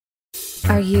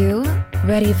Are you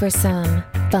ready for some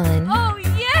fun? Oh,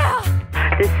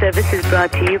 yeah! This service is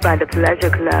brought to you by the Pleasure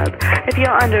Club. If you're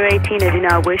under 18 and do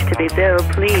not wish to be billed,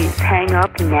 please hang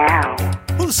up now.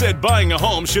 Who said buying a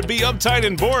home should be uptight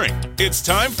and boring? It's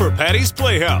time for Patty's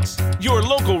Playhouse, your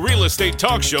local real estate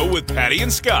talk show with Patty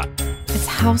and Scott. It's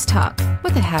house talk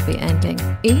with a happy ending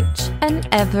each and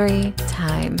every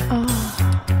time.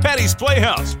 Patty's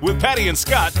Playhouse with Patty and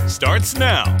Scott starts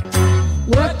now.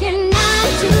 Working 9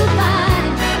 to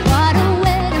 5, what a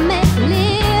way to make a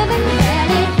living.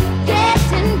 Barely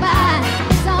getting by,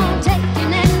 it's all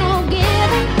taking and no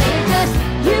giving. They just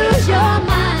use your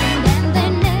mind and they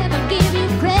never give you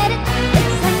credit.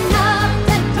 It's enough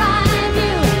to drive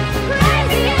you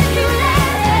crazy if you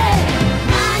let it.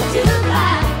 9 to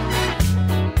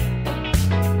 5.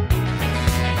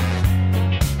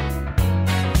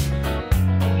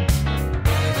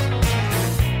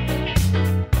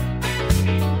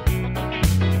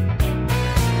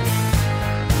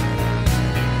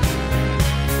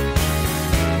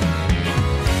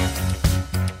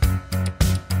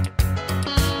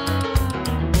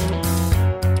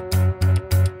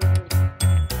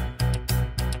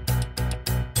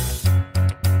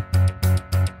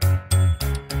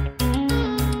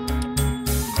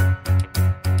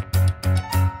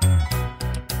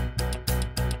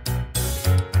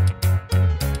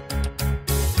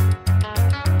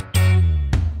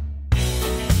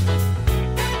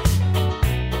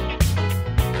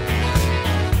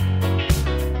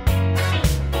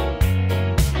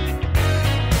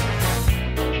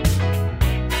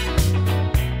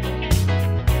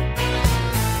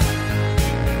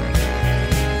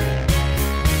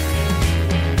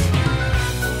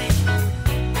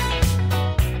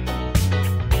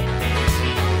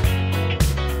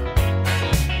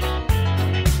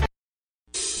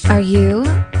 Are you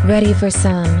ready for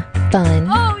some fun?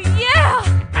 Oh,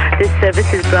 yeah! This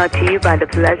service is brought to you by the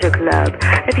Pleasure Club.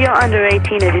 If you're under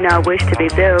 18 and do not wish to be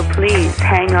billed, please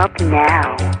hang up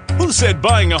now. Who said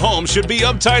buying a home should be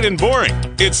uptight and boring?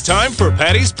 It's time for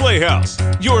Patty's Playhouse,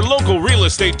 your local real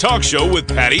estate talk show with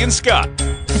Patty and Scott.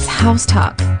 It's house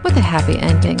talk with a happy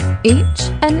ending each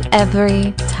and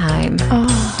every time.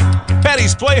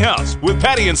 Patty's Playhouse with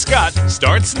Patty and Scott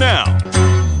starts now.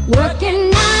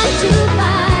 Working 9 to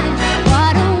 5,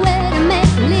 what a way to make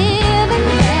a living.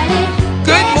 Barely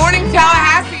Good morning,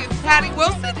 Tallahassee. It's Patty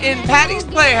Wilson in Patty's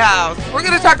Playhouse. We're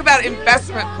going to talk about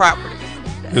investment properties.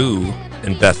 Ooh,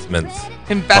 investments.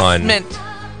 Investment,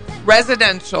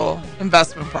 residential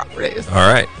investment properties.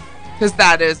 All right. Because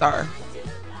that is our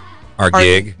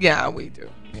gig. Yeah, we do.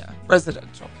 Yeah,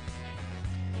 residential.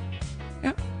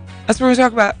 Yeah, that's what we're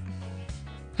talking about.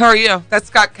 How are you? That's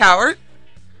Scott Coward,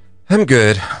 I'm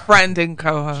good. friend and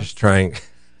co-host. Just trying.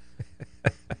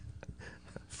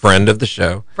 Friend of the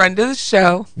show. Friend of the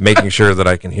show. Making sure that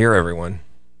I can hear everyone.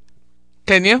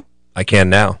 Can you? I can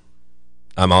now.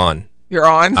 I'm on. You're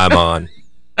on? I'm on.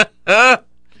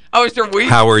 How was your week?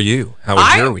 How are you? How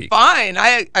was your week? Fine.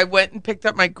 I went and picked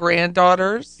up my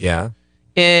granddaughters Yeah.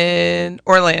 in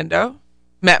Orlando.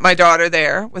 Met my daughter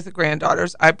there with the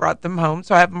granddaughters. I brought them home,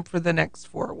 so I have them for the next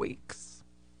 4 weeks.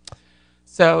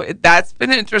 So that's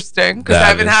been interesting because I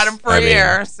haven't had them for a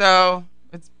year. So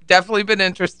it's definitely been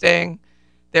interesting.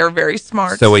 They're very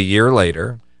smart. So a year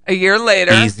later. A year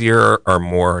later. Easier or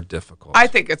more difficult? I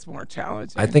think it's more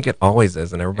challenging. I think it always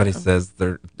is, and everybody says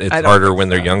it's I don't harder think when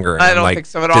they're so. younger. And I I'm don't like, think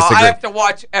so at all. disagree. I have to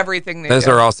watch everything they Those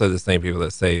do. are also the same people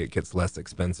that say it gets less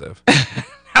expensive.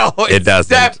 No, it's It doesn't.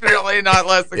 definitely not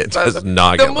less It expensive. does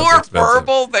not the get less more expensive.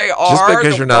 verbal they are, Just because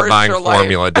the you're not worse buying your life.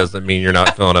 formula doesn't mean you're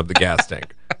not filling up the gas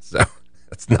tank. So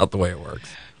that's not the way it works.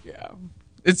 Yeah,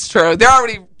 it's true. They're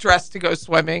already dressed to go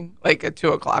swimming. Like at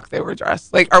 2:00, they were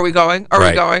dressed. Like, are we going? Are we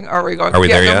Right. going? Are we going? Are we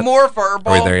there The yet? more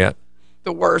verbal, Are we there yet?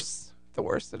 the worse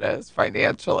it is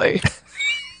financially.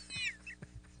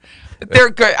 They're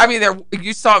good. I mean,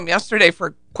 you saw them yesterday for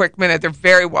a quick minute. They're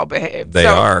very well behaved. They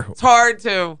are. It's hard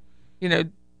to,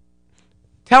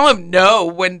 tell them no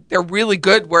when they're really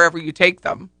good wherever you take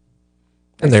them.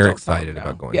 And they're Still excited don't about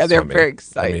know. going Yeah, they're swimming. very I mean,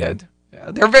 excited.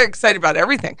 Yeah, they're very excited about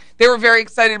everything. They were very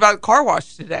excited about a car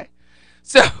wash today.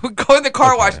 So go in the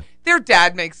car wash. Their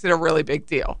dad makes it a really big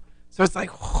deal. So it's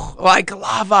like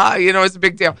lava, it's a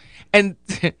big deal. And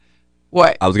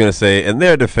what? I was going to say, in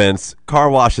their defense, car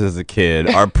washes as a kid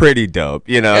are pretty dope.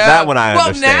 That one I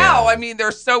understand. Well, now, I mean,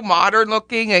 they're so modern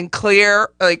looking and clear.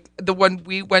 Like the one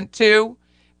we went to,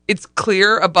 it's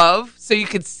clear above, so you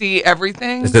could see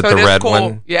everything. Is it so the is red cool.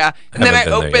 one? Yeah. And then I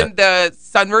haven't been there opened the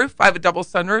sunroof. I have a double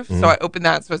sunroof, so I opened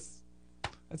that. So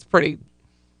that's pretty.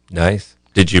 Nice.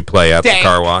 Did you play at the Dank.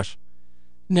 car wash?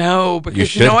 No, because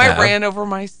should have. I ran over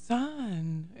my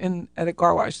son at a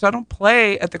car wash, so I don't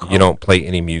play at the car wash. You don't play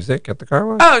any music at the car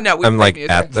wash? Oh no, I'm play like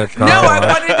music. at the car No, wash.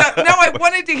 I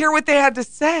wanted to hear what they had to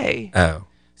say. Oh.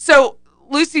 So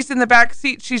Lucy's in the back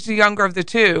seat. She's the younger of the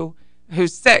two,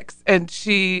 who's 6, and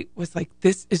she was like,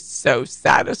 "This is so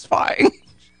satisfying."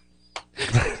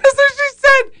 That's what she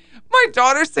said. My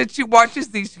daughter said she watches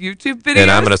these YouTube videos.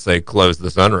 And I'm going to say close the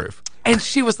sunroof. And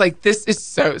she was like, "This is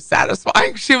so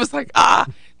satisfying." She was like,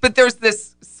 But there's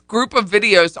this group of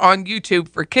videos on YouTube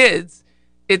for kids.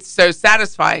 It's so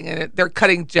satisfying. And they're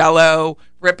cutting Jell-O,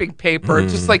 ripping paper,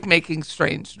 just like making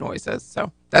strange noises.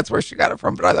 So that's where she got it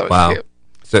from. But I thought it was cute.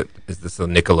 So is this a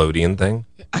Nickelodeon thing?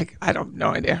 I don't have no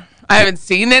idea. I haven't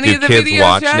seen any Do of the kids videos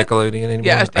watch yet. Nickelodeon anymore?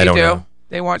 Yeah, they I don't do. know.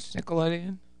 They watch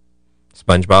Nickelodeon.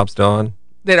 SpongeBob still on?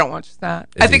 They don't watch that.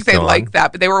 Is I he think they still like on?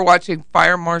 that, but they were watching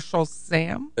Fire Marshal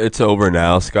Sam. It's over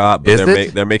now, Scott. But Is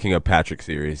it? they're making a Patrick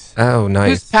series. Oh, nice.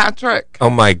 Who's Patrick? Oh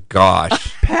my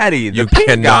gosh. Patty, the You pink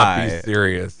cannot guy. be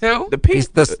serious. Who? The pink, He's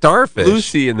the starfish.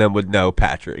 Lucy and them would know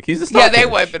Patrick. He's the Yeah, starfish. they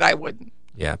would, but I wouldn't.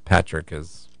 Yeah, Patrick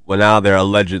is Well, now they're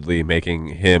allegedly making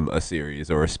him a series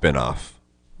or a spinoff.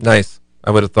 nice. I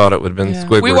would have thought it would have been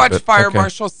Squidward. We watched but Fire okay.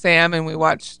 Marshal Sam and we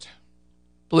watched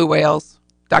Blue Whales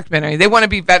documentary. They want to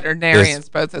be veterinarians, Is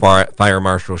both of them. Fire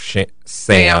Marshal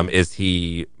Sam, is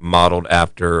he modeled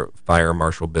after Fire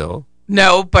Marshal Bill?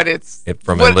 No, but it's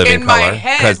From A Living in my Color?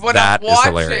 head 'Cause when that I'm is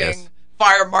watching hilarious.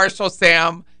 Fire Marshal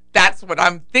Sam. That's what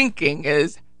I'm thinking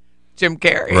is Jim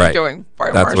Carrey Right. doing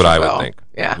Fire That's Marshal what I Bill. would think.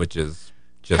 Yeah, Which is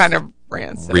just kind of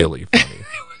rancid. really funny.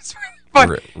 It's really fun.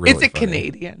 Really it's a funny.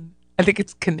 Canadian. I think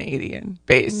it's Canadian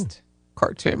based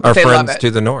cartoon. Our They love friends it. to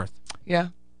the north. Yeah,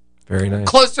 Very nice.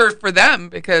 closer for them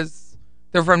because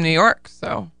they're from New York.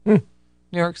 So New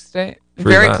York State,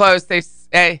 True very that. close. They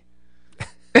A.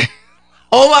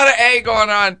 Whole lot of A going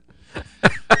on.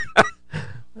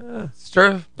 It's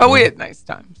true, but we had a nice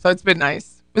time. So it's been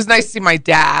nice. It was nice to see my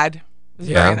dad. It was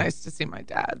Yeah. very nice to see my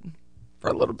dad for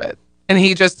a little bit, and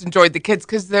he just enjoyed the kids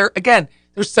because they're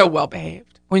so well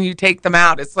behaved. When you take them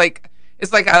out, it's like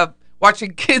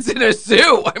watching kids in a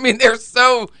zoo. I mean, they're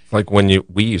so Like when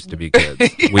we used to be kids.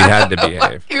 We had to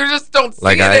behave. you just don't see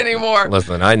Like it anymore.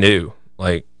 Listen, I knew.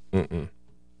 Like,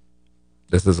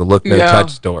 this is a look no Yeah.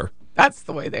 touch store. That's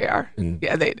the way they are. And-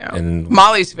 Yeah, they know. and-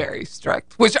 Molly's very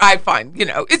strict, which I find,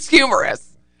 it's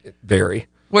humorous Very.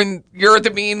 when you're the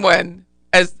mean one,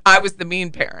 as I was the mean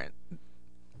parent.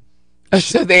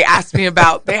 So they asked me,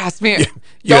 don't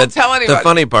tell anybody. The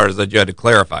funny part is that you had to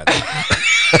clarify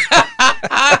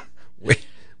that. we so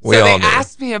all they knew.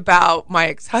 asked me about my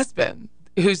ex-husband,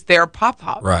 who's their Pop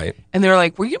Pop. Right. And they're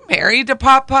like, "Were you married to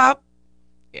Pop Pop?"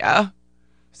 Yeah.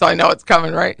 So I know it's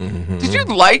coming, right? Mm-hmm. Did you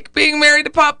like being married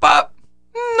to Pop Pop?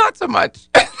 Not so much.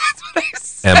 That's what they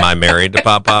said. Am I married to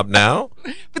Pop Pop now?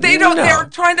 But they don't. No. They're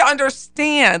trying to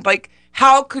understand, like,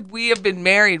 how could we have been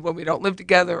married when we don't live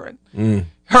together? And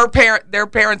their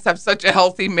parents have such a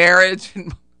healthy marriage,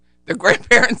 and the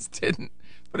grandparents didn't.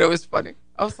 But it was funny.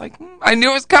 I was like, I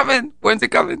knew it was coming. When's it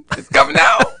coming? It's coming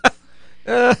out.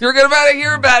 You're gonna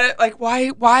hear about it. Like,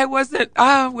 why wasn't?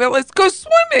 Well, let's go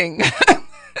swimming.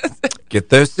 Get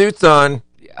those suits on.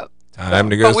 Yeah. Time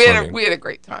to go But swimming. we had a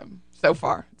great time so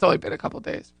far. It's only been a couple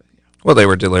days. But yeah. Well, they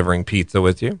were delivering pizza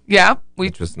with you. Yeah,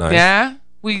 Which was nice. Yeah,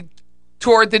 we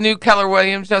toured the new Keller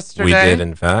Williams yesterday. We did,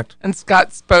 in fact. And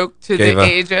Scott spoke to Gave the a-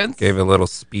 agents Gave a little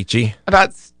speechy.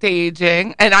 about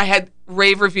staging, and I had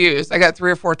rave reviews. I got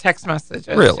 3 or 4 text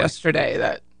messages Really? yesterday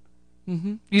that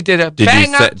you did a Did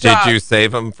bang up job. you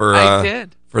save them for I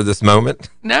did. for this moment?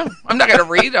 No, I'm not going to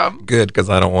read them. Good, because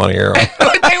I don't want to hear them.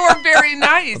 But they were very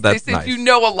nice. They That's said nice. you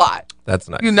know a lot. That's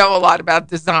nice. You know a lot about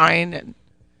design, and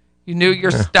you knew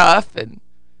your stuff. And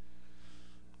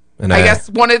I guess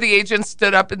one of the agents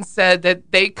stood up and said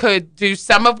that they could do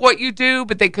some of what you do,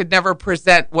 but they could never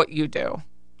present what you do.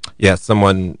 Yeah,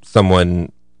 someone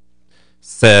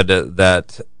said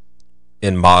that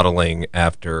in modeling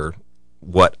after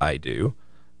what I do,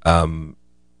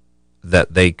 that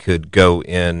they could go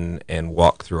in and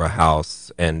walk through a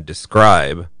house and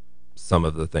describe some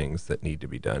of the things that need to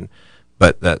be done,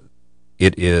 but that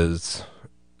it is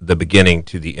the beginning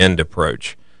to the end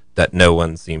approach that no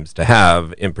one seems to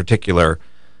have, in particular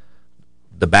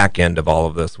the back end of all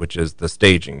of this, which is the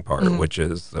staging part, which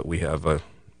is that we have a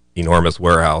enormous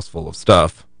warehouse full of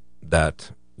stuff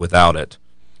that without it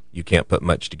you can't put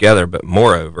much together, but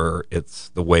moreover it's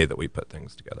the way that we put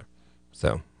things together.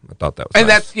 So I thought that was And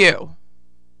nice. that's you.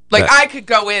 Like, I could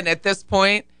go in at this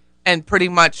point and pretty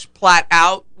much plot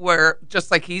out where,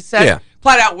 just like he said, Yeah.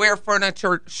 plot out where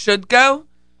furniture should go.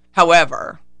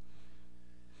 However,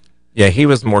 Yeah, he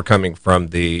was more coming from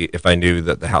if I knew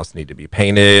that the house needed to be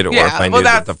painted, or if I knew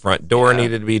that the front door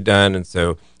needed to be done, and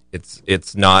so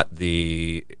it's not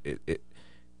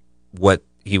what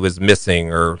he was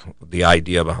missing, or the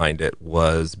idea behind it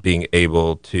was being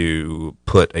able to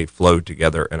put a flow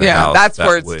together in a house. Yeah, that's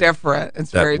where it's different.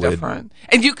 It's very different.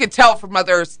 And you could tell from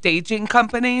other staging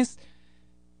companies,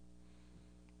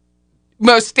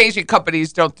 most staging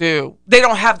companies don't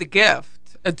have the gift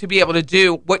to be able to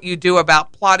do what you do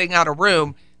about plotting out a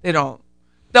room. They don't.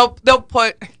 They'll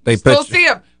see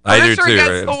them. Furniture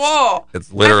against the wall.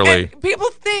 It's literally. And people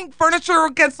think furniture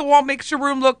against the wall makes your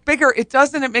room look bigger. It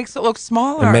doesn't. It makes it look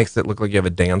smaller. It makes it look like you have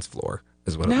a dance floor,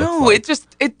 is what it looks like.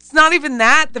 It's not even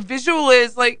that. The visual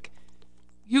is like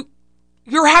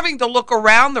you're having to look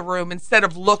around the room instead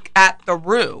of look at the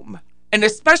room. And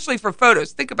especially for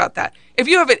photos, think about that. If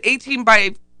you have an 18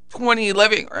 by 20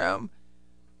 living room,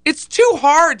 it's too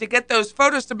hard to get those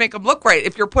photos to make them look right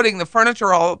if you're putting the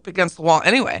furniture all up against the wall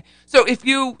anyway. So if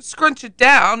you scrunch it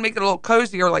down, make it a little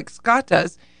cozier like Scott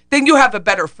does, then you have a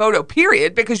better photo,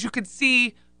 period, because you could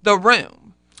see the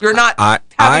room. You're not I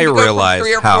realize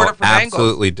how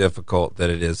absolutely difficult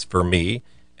that it is for me,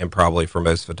 and probably for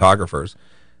most photographers,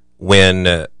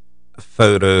 when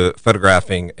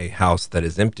photographing a house that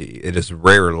is empty. It is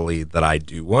rarely that I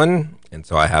do one, and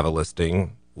so I have a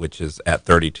listing which is at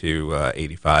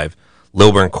 3285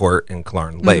 Lilburn Court in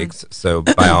Killarn Lakes. So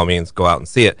by all means, go out and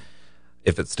see it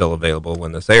if it's still available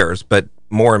when this airs. But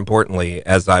more importantly,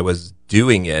 as I was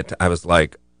doing it, I was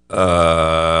like,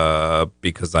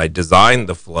 because I designed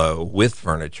the flow with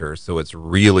furniture, so it's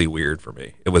really weird for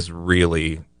me. It was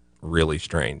really, really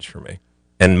strange for me.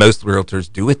 And most realtors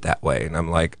do it that way. And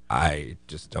I'm like, I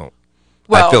just don't.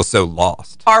 I feel so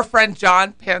lost. Our friend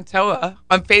John Pantoa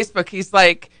on Facebook, he's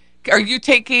like, are you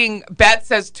taking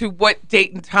bets as to what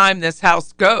date and time this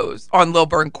house goes on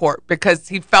Lilburn Court? Because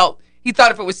he thought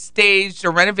if it was staged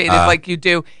or renovated like you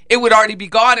do, it would already be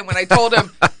gone. And when I told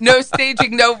him no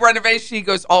staging, no renovation, he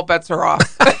goes, all bets are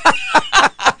off. Because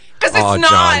it's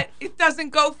not. John. It doesn't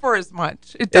go for as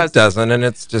much. It doesn't, and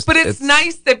it's just. But it's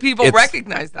nice that people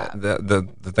recognize that. The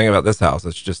thing about this house,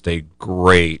 it's just a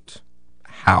great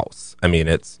house. I mean,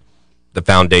 the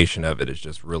foundation of it is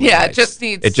just really nice.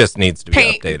 It just needs to be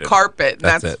paint, updated. Carpet.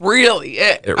 That's really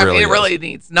it. It really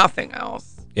needs nothing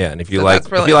else. Yeah, and if you like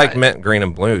mint, green,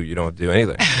 and blue, you don't have to do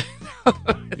anything.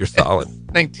 You're solid.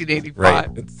 1985. Right.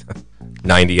 It's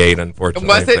 98, unfortunately.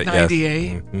 Was it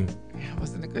 98? Yes. Mm-hmm. Yeah, it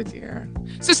wasn't a good year.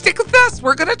 So stick with us.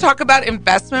 We're going to talk about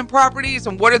investment properties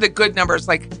and what are the good numbers.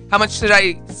 Like, how much should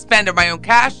I spend of my own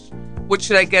cash? What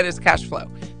should I get as cash flow?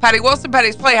 Patty Wilson,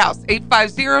 Patty's Playhouse,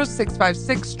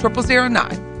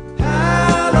 850-656-0009.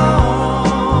 How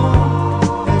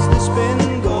long has this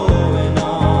been going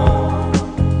on?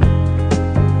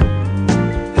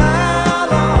 How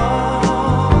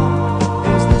long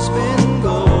has this been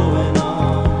going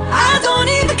on? I don't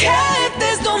even care if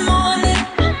there's no money.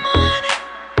 No money.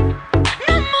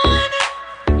 No money.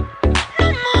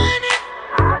 No money.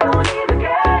 I don't even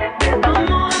care if there's no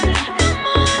money. No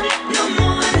money. No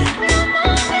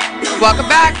money. Welcome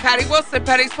back, Patty Wilson,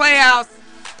 Patty's Playhouse.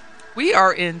 We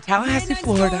are in Tallahassee,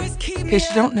 Florida, in case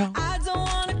you don't know.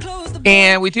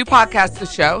 And we do podcast the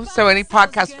show, so any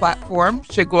podcast platform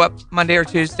should go up Monday or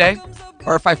Tuesday,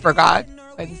 or if I forgot,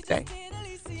 Wednesday.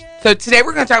 So today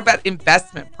we're going to talk about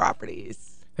investment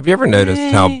properties. Have you ever noticed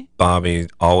how Bobby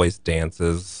always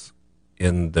dances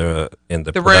in the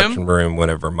production room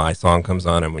whenever my song comes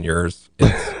on, and when yours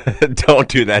is... Don't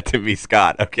do that to me,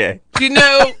 Scott, okay? Do you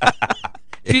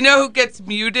know who gets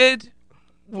muted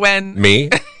when... Me?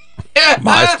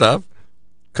 My stuff?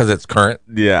 Because it's current?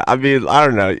 Yeah, I mean, I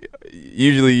don't know.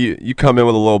 Usually you come in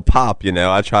with a little pop, you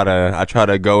know. I try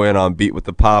to go in on beat with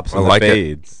the pops and the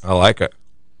fades. I like it.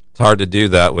 It's hard to do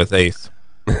that with Ace.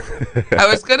 I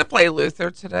was going to play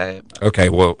Luther today. Okay,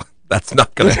 well, that's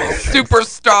not going to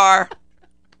Superstar.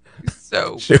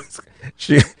 So she's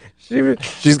going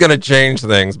to change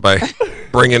things by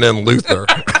bringing in Luther.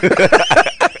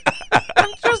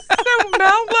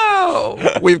 Mellow.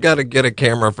 We've got to get a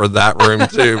camera for that room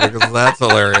too, because that's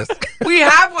hilarious. We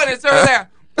have one. It's over there.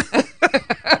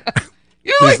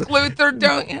 You like Luther,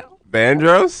 don't you?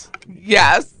 Bandros?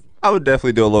 Yes. I would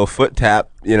definitely do a little foot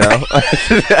tap, you know.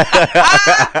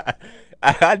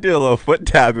 I'd do a little foot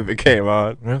tap if it came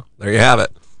on. Well, there you have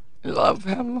it. Love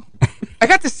him. I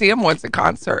got to see him once in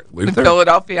concert Luther? in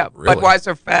Philadelphia, Really?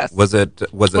 Budweiser Fest. Was it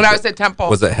when I was at Temple?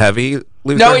 Was it heavy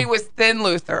Luther? No, he was thin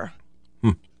Luther.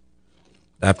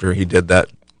 After he did that,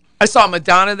 I saw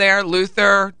Madonna there,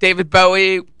 Luther, David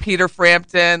Bowie, Peter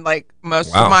Frampton. Like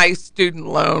most of my student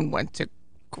loan went to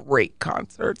great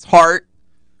concerts. Heart.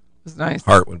 was nice.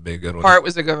 Heart would be a good one. Heart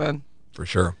was a good one. For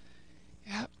sure.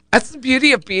 Yeah. That's the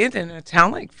beauty of being in a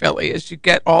town like Philly is you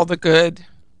get all the good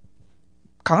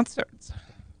concerts.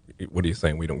 What are you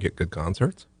saying? We don't get good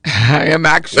concerts? I am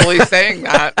actually saying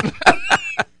that.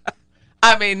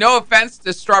 I mean, no offense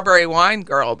to Strawberry Wine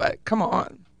Girl, but come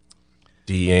on.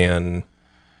 Deanne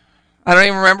I don't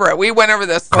even remember it. We went over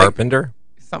this. Carpenter?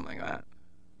 Something like that.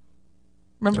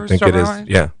 Remember I think Strawberry it is. Wine?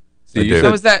 Yeah. See, you do.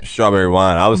 said was that- strawberry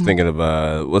wine. I was thinking of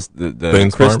what's the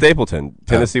Boone's Chris Farm? Stapleton,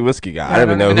 Tennessee whiskey guy. I I don't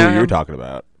even don't know even who know you were him. talking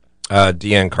about.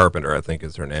 Deanne Carpenter, I think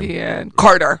is her name. And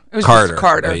Carter. It was Carter. just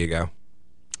Carter. There you go.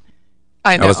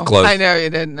 I know. I was close. I know you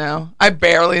didn't know. I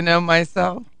barely know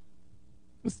myself.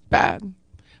 It's bad.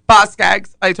 Boss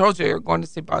Gags. I told you you're going to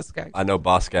see Boss Gags. I know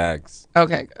Boss Gags.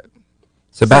 Okay, good.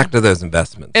 So back to those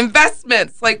investments.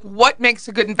 Investments. Like, what makes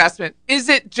a good investment? Is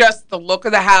it just the look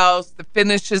of the house, the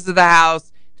finishes of the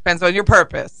house? Depends on your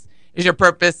purpose. Is your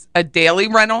purpose a daily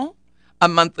rental, a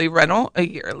monthly rental, a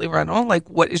yearly rental? Like,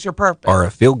 what is your purpose? Or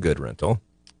a feel-good rental.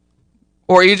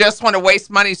 Or you just want to waste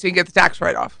money so you can get the tax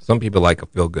write-off? Some people like a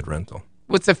feel-good rental.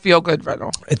 What's a feel-good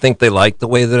rental? I think they like the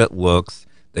way that it looks.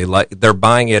 They're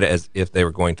buying it as if they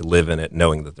were going to live in it,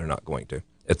 knowing that they're not going to.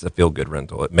 It's a feel-good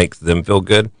rental. It makes them feel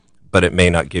good, but it may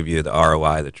not give you the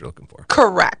ROI that you're looking for.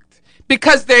 Correct.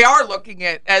 Because they are looking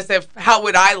at as if, how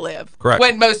would I live? Correct.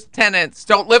 When most tenants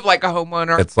don't live like a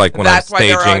homeowner. It's like when That's I'm why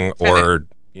they're a staging tenant.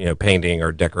 or painting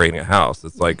or decorating a house.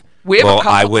 It's like, We have a well,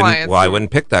 couple I wouldn't. clients Well, I who-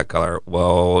 wouldn't pick that color.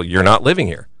 Well, you're not living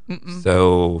here.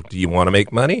 So, do you want to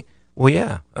make money? Well,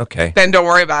 yeah. Okay. Then don't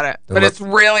worry about it. Then But let's- it's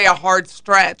really a hard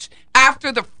stretch.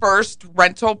 After the first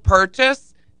rental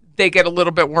purchase, they get a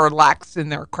little bit more lax in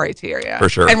their criteria. For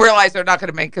sure. And realize they're not going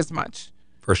to make as much.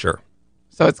 For sure.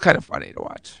 So it's kind of funny to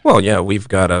watch. Well, yeah, we've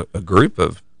got a group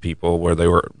of people where they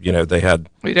were, they had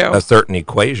We do. a certain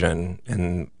equation,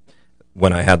 and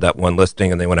when I had that one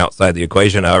listing and they went outside the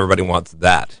equation, now everybody wants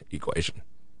that equation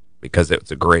because it's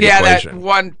a great Yeah, that equation.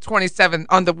 127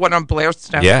 on the one on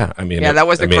Blairstone. Yeah, I mean, yeah, that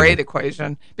was I a mean- great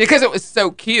equation because it was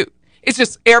so cute. It's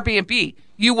just Airbnb.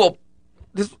 You will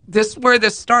this where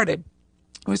this started.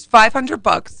 It was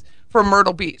 $500 for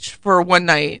Myrtle Beach for one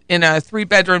night in a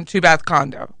 3-bedroom, 2-bath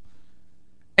condo.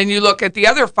 And you look at the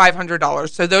other $500.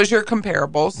 So those are your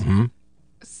comparables. Mm-hmm.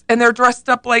 And they're dressed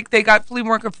up like they got flea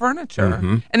market furniture.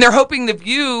 Mm-hmm. And they're hoping the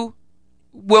view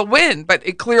will win, but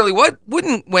it clearly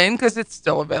wouldn't win because it's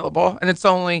still available and it's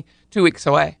only 2 weeks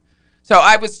away. So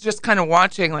I was just kind of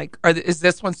watching, like, is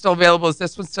this one still available? Is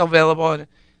this one still available? And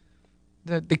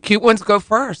the cute ones go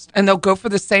first, and they'll go for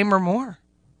the same or more.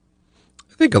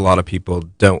 I think a lot of people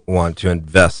don't want to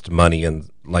invest money in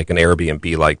like an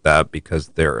Airbnb like that because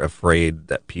they're afraid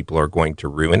that people are going to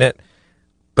ruin it.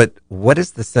 But what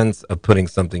is the sense of putting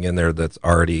something in there that's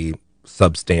already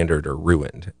substandard or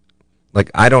ruined? Like,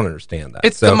 I don't understand that.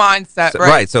 It's the mindset, right?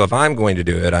 Right. So if I'm going to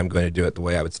do it, I'm going to do it the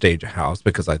way I would stage a house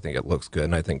because I think it looks good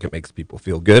and I think it makes people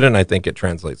feel good and I think it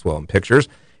translates well in pictures.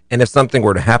 And if something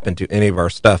were to happen to any of our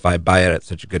stuff, I buy it at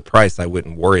such a good price, I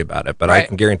wouldn't worry about it. But I Right.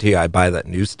 can guarantee I buy that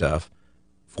new stuff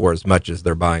for as much as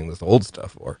they're buying this old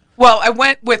stuff for. Well, I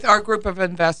went with our group of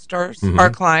investors, our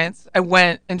clients. I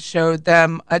went and showed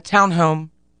them a townhome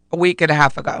a week and a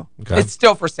half ago. Okay. It's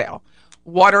still for sale.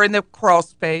 Water in the crawl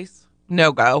space,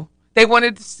 no go. They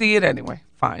wanted to see it anyway.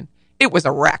 Fine. It was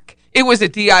a wreck. It was a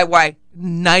DIY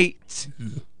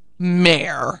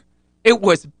nightmare. It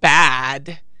was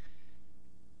bad.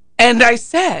 And I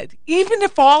said, even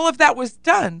if all of that was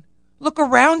done, look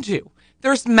around you.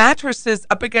 There's mattresses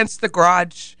up against the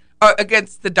garage,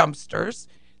 against the dumpsters.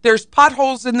 There's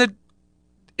potholes in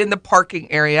the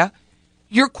parking area.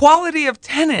 Your quality of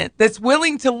tenant that's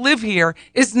willing to live here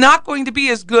is not going to be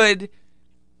as good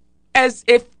as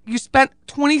if you spent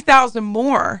 $20,000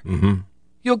 more. Mm-hmm.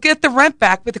 You'll get the rent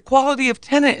back, but the quality of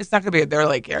tenant is not going to be. They're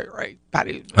like, yeah, you're right,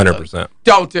 Patty. 100%.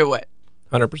 Don't do it.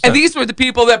 100%. And these were the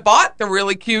people that bought the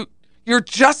really cute. You're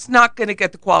just not going to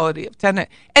get the quality of tenant.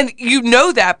 And you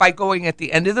know that by going at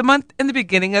the end of the month and the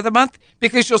beginning of the month,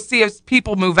 because you'll see as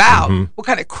people move out, what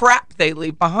kind of crap they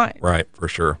leave behind. Right, for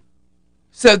sure.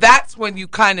 So that's when you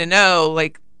kind of know,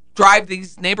 like, drive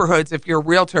these neighborhoods if you're a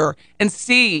realtor and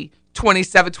see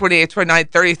 27, 28, 29,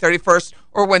 30, 31st,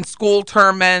 or when school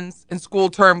term ends and school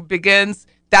term begins,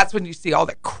 that's when you see all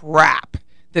the crap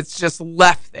that's just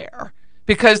left there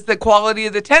because the quality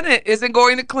of the tenant isn't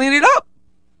going to clean it up.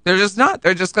 They're just not.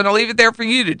 They're just going to leave it there for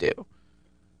you to do.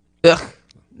 Ugh,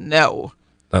 no.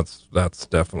 That's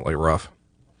definitely rough.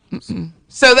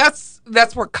 So that's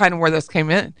where this came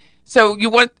in. So you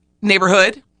want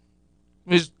neighborhood,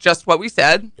 which is just what we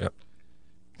said. Yep.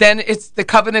 then it's the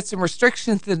covenants and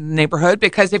restrictions in the neighborhood,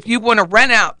 because if you want to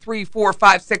rent out 3, 4,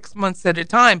 5, 6 months at a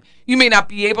time, you may not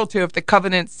be able to if the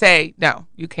covenants say, no,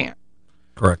 you can't.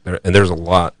 Correct. And there's a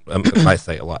lot, if I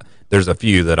say a lot, there's a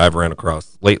few that I've ran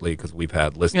across lately because we've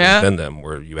had listings in them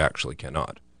where you actually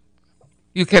cannot.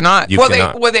 You cannot.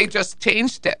 They just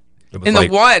changed it. In like,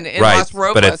 the one in Las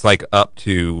Robles. But it's like up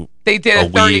to they did a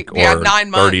 30, week or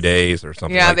 9 months. 30 days or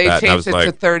something like that. Yeah, they changed it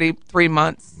to 33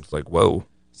 months. It's like, whoa.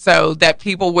 So that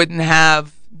people wouldn't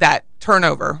have that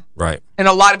turnover. Right. And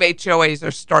a lot of HOAs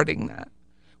are starting that,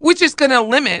 which is going to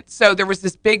limit. So there was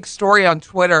this big story on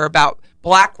Twitter about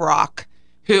BlackRock,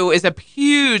 who is a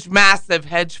huge, massive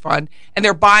hedge fund, and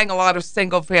they're buying a lot of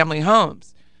single-family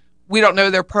homes. We don't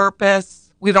know their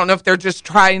purpose. We don't know if they're just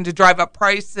trying to drive up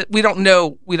prices. We don't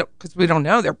know. Because we don't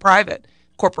know. They're private.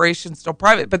 Corporation's still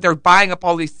private, but they're buying up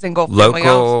all these single-family homes.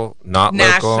 Local, not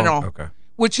national, local? Okay.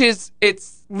 Which is,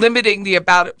 it's limiting the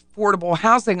affordable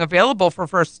housing available for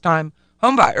first-time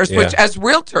homebuyers, which as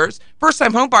realtors,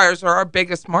 first-time homebuyers are our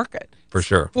biggest market. For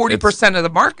sure. 40% of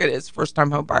the market is first-time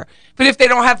homebuyer. But if they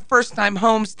don't have first-time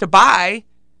homes to buy,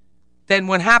 then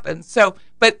what happens? So,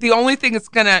 but the only thing it's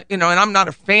going to, and I'm not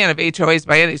a fan of HOAs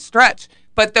by any stretch,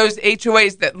 but those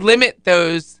HOAs that limit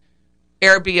those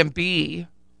Airbnb,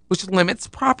 which limits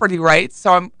property rights.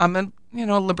 So I'm a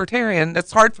libertarian.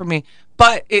 That's hard for me,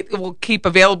 but it will keep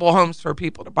available homes for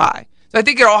people to buy. So I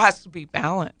think it all has to be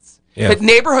balanced. Yeah. But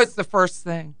neighborhood's the first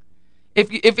thing.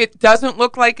 If it doesn't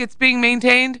look like it's being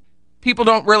maintained, people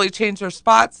don't really change their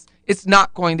spots. It's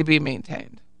not going to be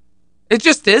maintained. It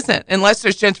just isn't, unless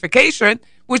there's gentrification,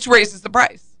 which raises the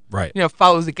price. Right.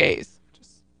 Follows the gaze.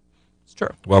 It's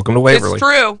true. Welcome to Waverly. It's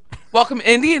true. Welcome to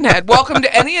Indian Head. Welcome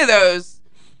to any of those.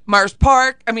 Myers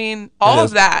Park. I mean, all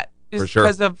of that is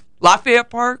because of Lafayette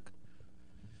Park.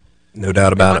 No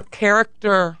doubt about it.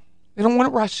 Character. They don't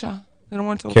want Russia. They don't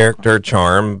want to character,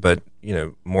 charm, but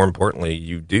more importantly,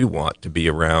 you do want to be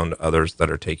around others that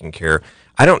are taking care.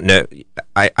 I don't know.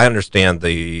 I understand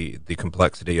the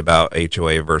complexity about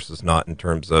HOA versus not in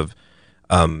terms of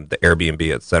the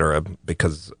Airbnb, et cetera,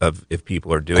 because of if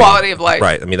people are doing quality of life.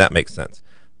 Right. I mean, that makes sense.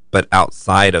 But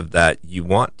outside of that, you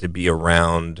want to be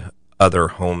around other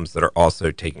homes that are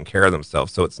also taking care of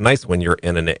themselves. So it's nice when you're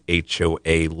in an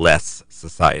HOA-less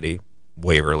society,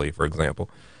 Waverly, for example,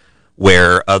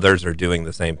 where others are doing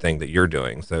the same thing that you're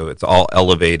doing. So it's all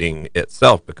elevating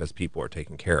itself because people are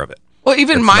taking care of it. Well,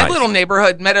 even my little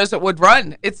neighborhood, Meadows at Wood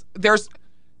Run, there's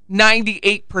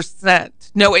 98%,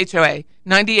 no HOA,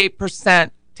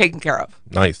 98% taken care of.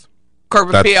 Nice.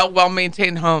 Curb appeal,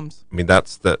 well-maintained homes. I mean,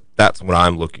 that's what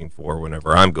I'm looking for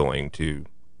whenever I'm going to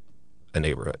a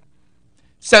neighborhood.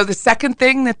 So the second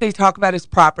thing that they talk about is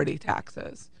property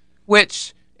taxes,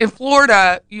 which in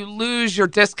Florida, you lose your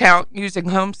discount using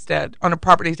homestead on a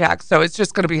property tax. So it's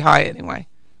just going to be high anyway.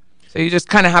 So you just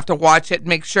kind of have to watch it and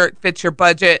make sure it fits your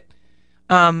budget.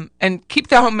 And keep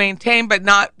the home maintained, but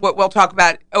not what we'll talk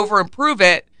about, over-improve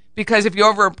it, because if you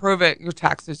over-improve it, your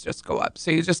taxes just go up. So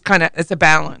you just kind of, it's a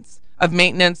balance of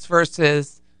maintenance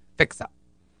versus fix-up.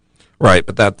 Right,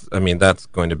 but that's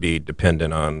going to be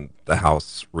dependent on the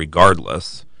house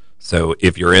regardless. So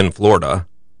if you're in Florida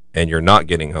and you're not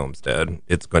getting homestead,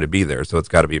 it's going to be there. So it's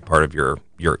got to be part of your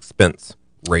expense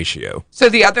ratio. So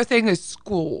the other thing is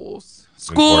schools.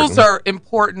 Schools are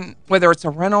important, whether it's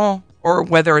a rental or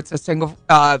whether it's a single,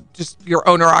 just your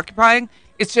owner occupying.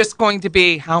 It's just going to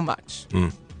be how much.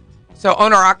 So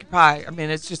owner occupy,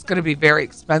 it's just going to be very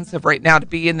expensive right now to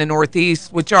be in the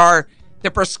Northeast, which are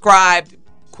the prescribed,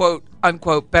 quote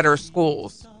unquote, better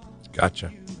schools.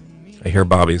 Gotcha. I hear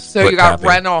Bobby's. So you got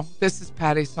rental. This is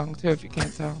Patty's song too, if you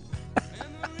can't tell.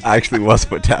 I actually was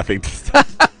foot tapping.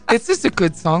 It's just a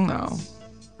good song though.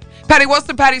 Patty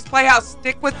Wilson, Patty's Playhouse.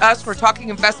 Stick with us. We're talking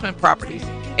investment properties.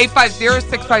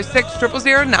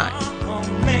 850-656-0009.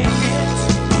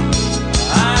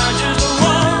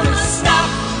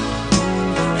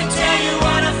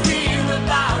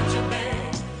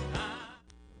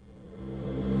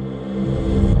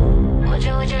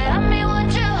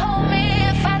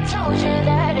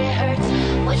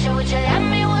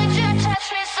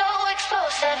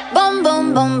 Boom,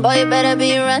 boom, boom, boy, you better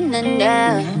be running,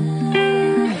 yeah.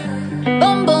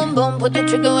 Boom, boom, boom, put the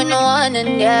trigger when no one,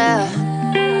 and yeah.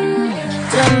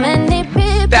 Too many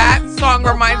people. That song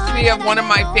reminds me of one of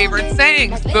my favorite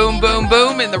sayings. Boom, boom,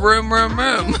 boom, in the room, room,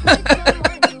 room.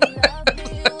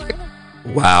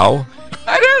 Wow.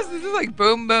 I know, this is like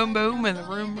boom, boom, boom, in the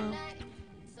room, room.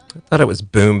 I thought it was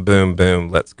boom, boom, boom,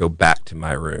 let's go back to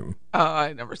my room. Oh,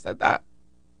 I never said that.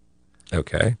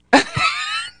 Okay.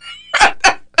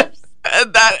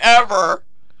 Said that ever.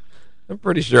 I'm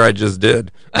pretty sure I just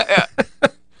did.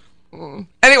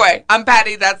 Anyway, I'm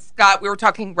Patty. That's Scott. We were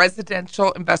talking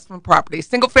residential investment property,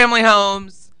 single-family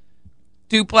homes,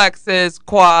 duplexes,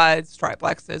 quads,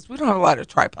 triplexes. We don't have a lot of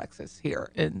triplexes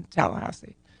here in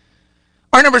Tallahassee.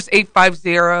 Our number is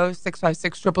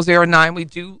 850-656-0009. We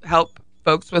do help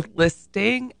folks with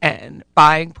listing and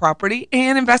buying property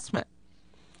and investment.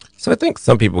 So I think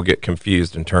some people get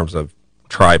confused in terms of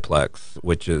triplex,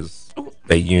 which is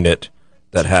a unit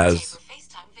that has,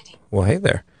 well, hey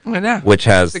there, I know. which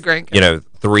has, It's a great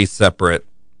three separate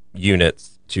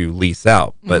units to lease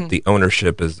out, but the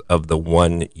ownership is of the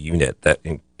one unit that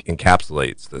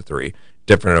encapsulates the three,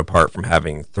 different and apart from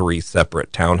having three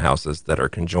separate townhouses that are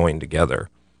conjoined together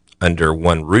under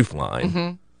one roof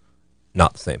line.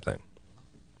 Not the same thing.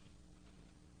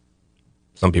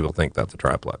 Some people think that's a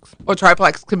triplex. Well,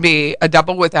 triplex can be a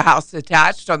double with a house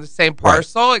attached on the same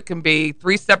parcel. Right. It can be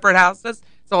three separate houses.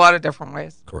 It's a lot of different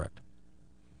ways. Correct.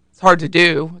 It's hard to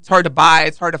do. It's hard to buy.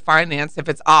 It's hard to finance if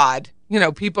it's odd.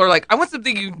 People are like, I want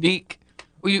something unique.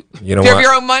 Well, you do you have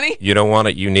your own money? You don't want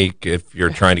it unique if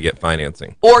you're trying to get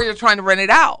financing. Or you're trying to rent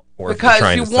it out. Or because if you're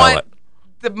trying you to want sell it.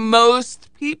 The most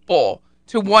people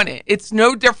to want it. It's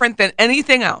no different than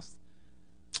anything else.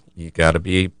 You got to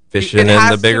be fishing in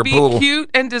the bigger pool. It has to be cute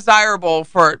and desirable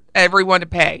for everyone to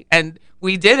pay. And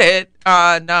we did it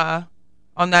on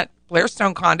that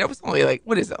Blairstone condo. It was only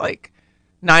like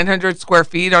 900 square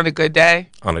feet on a good day.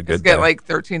 On a good day. Get like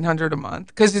 $1,300 a month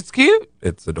because it's cute.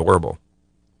 It's adorable.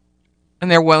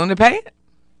 And they're willing to pay it.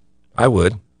 I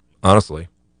would, honestly.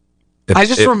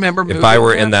 Remember moving if I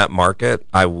were there. in that market,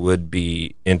 I would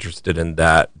be interested in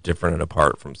that, different and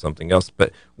apart from something else.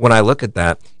 But when I look at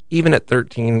that, even at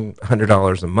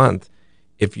 $1,300 a month,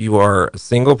 if you are a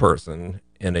single person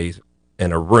in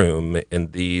a room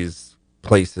in these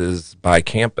places by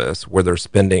campus where they're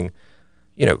spending,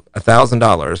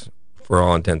 $1,000 for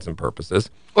all intents and purposes,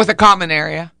 with a common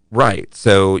area. Right.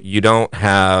 So you don't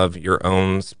have your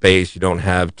own space. You don't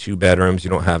have 2 bedrooms. You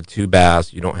don't have 2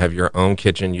 baths. You don't have your own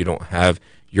kitchen. You don't have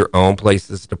your own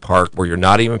places to park where you're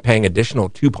not even paying additional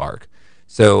to park.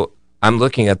 So I'm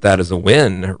looking at that as a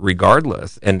win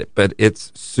regardless. But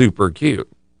it's super cute.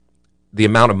 The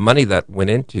amount of money that went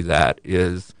into that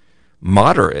is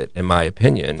moderate, in my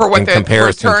opinion, for what in the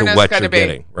comparison return to is what gonna you're be.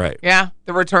 getting. Right. Yeah,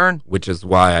 the return. Which is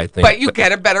why I think. But you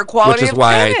get a better quality. Which is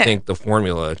why I think the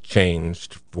formula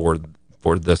changed for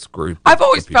this group. I've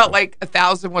always felt like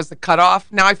 1,000 was the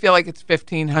cutoff. Now I feel like it's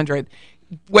 1,500.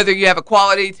 Whether you have a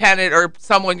quality tenant or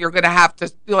someone you're going to have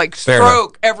to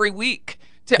stroke every week.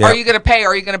 Are you going to pay?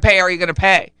 Are you going to pay? Are you going to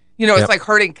pay? It's like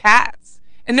herding cats.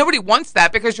 And nobody wants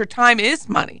that because your time is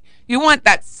money. You want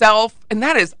that self, and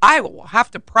that is, I will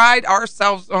have to pride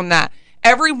ourselves on that.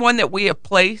 Everyone that we have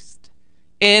placed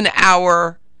in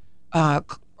our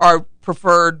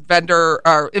preferred vendor,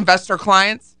 our investor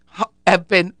clients have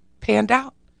been panned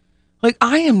out.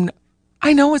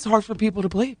 I know it's hard for people to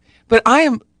believe, but I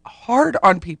am hard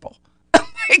on people.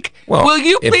 Will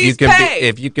you please pay?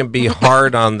 If you can be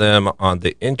hard on them on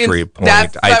the entry point,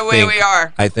 that's the way we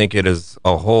are. I think it is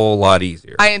a whole lot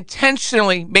easier. I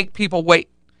intentionally make people wait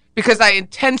because I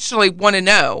intentionally want to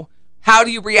know, how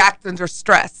do you react under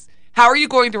stress? How are you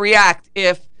going to react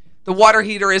if the water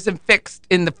heater isn't fixed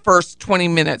in the first 20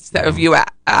 minutes of you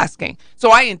asking?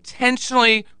 So I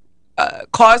intentionally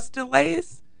cause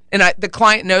delays, and the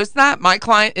client knows that. My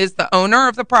client is the owner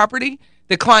of the property.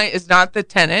 The client is not the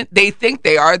tenant. They think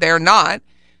they are. They're not.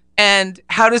 And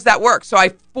how does that work? So I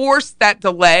force that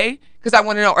delay because I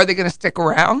want to know, are they going to stick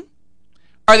around?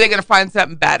 Are they going to find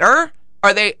something better?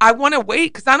 I want to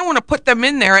wait because I don't want to put them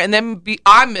in there and then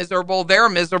I'm miserable, they're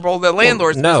miserable, the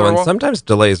landlord's miserable. And sometimes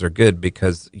delays are good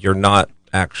because you're not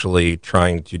actually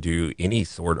trying to do any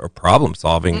sort of problem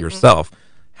solving yourself.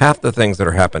 Half the things that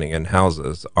are happening in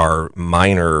houses are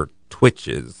minor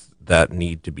twitches that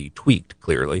need to be tweaked,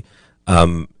 clearly.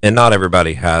 And not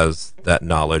everybody has that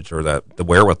knowledge or the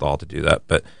wherewithal to do that.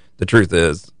 But the truth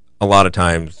is, a lot of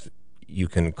times you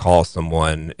can call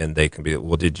someone and they can be,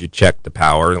 well, did you check the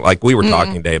power? Like we were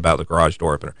talking today about the garage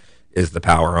door opener. Is the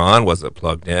power on? Was it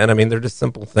plugged in? I mean, they're just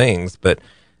simple things, but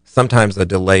sometimes a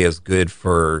delay is good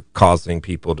for causing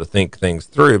people to think things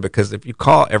through, because if you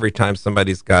call every time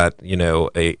somebody's got,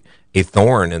 a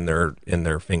thorn in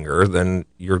their finger, then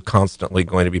you're constantly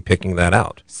going to be picking that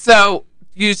out. So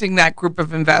using that group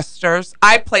of investors,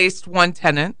 I placed one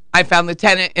tenant. I found the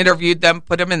tenant, interviewed them,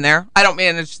 put them in there. I don't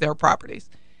manage their properties.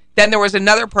 Then there was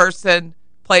another person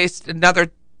placed,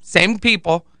 same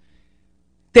people.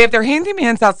 They have their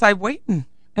handymans outside waiting.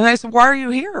 And I said, why are you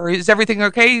here? Is everything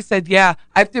okay? He said, yeah,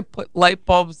 I have to put light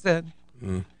bulbs in.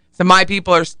 So my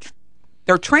people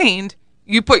they're trained.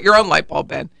 You put your own light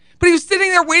bulb in. But he was sitting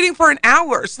there waiting for an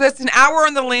hour. So that's an hour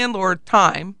on the landlord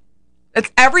time.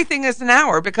 That's everything is an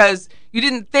hour because you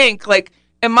didn't think like,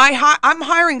 I'm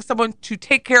hiring someone to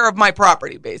take care of my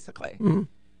property, basically. Mm-hmm.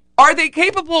 Are they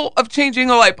capable of changing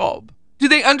a light bulb? Do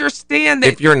they understand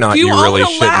that? If you're not, you really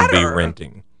shouldn't be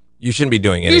renting. You shouldn't be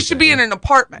doing anything. You should be in an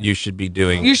apartment. You should be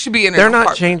doing. You should be in. They're an not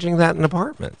apartment. changing that in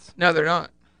apartments. No, they're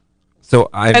not. So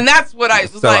and that's what I.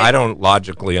 So I don't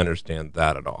logically understand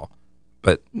that at all.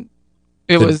 But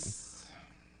it was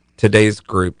today's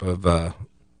group of,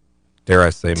 dare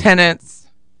I say, tenants.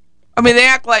 I mean, they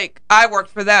act like I work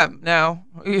for them. No,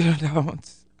 you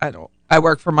don't. I don't. I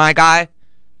work for my guy.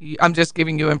 I'm just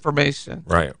giving you information.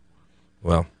 Right.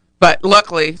 Well. But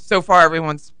luckily, so far,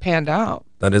 everyone's panned out.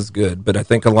 That is good. But I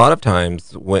think a lot of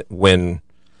times when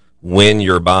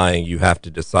you're buying, you have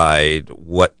to decide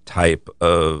what type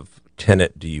of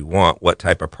tenant do you want? What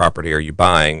type of property are you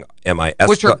buying?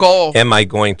 What's your goal? Am I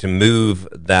going to move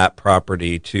that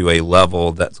property to a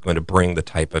level that's going to bring the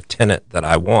type of tenant that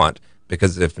I want?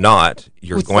 Because if not,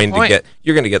 you're going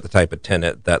to get the type of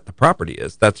tenant that the property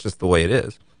is. That's just the way it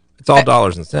is. It's all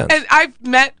dollars and cents. And I've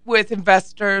met with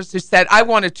investors who said, I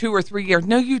want a 2 or 3 year.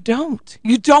 No, you don't.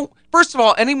 You don't. First of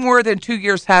all, any more than 2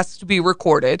 years has to be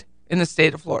recorded in the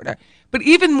state of Florida. But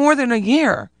even more than a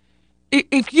year,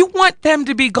 if you want them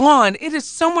to be gone, it is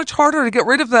so much harder to get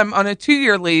rid of them on a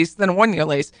 2-year lease than a 1-year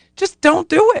lease. Just don't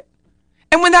do it.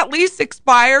 And when that lease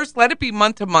expires, let it be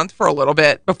month to month for a little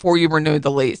bit before you renew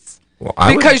the lease. Well,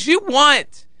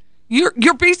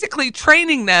 you're basically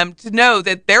training them to know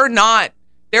that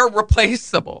they're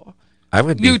replaceable.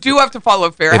 You do have to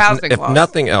follow fair housing laws. If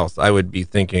nothing else, I would be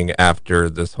thinking after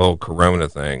this whole Corona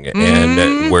thing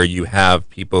and where you have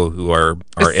people who are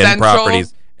in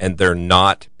properties and they're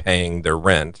not paying their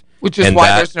rent. Which is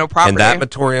why there's no property. And that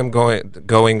moratorium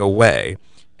going away.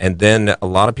 And then a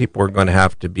lot of people are going to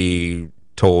have to be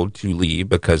told to leave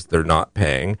because they're not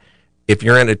paying. If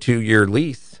you're in a 2-year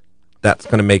lease, that's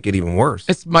going to make it even worse.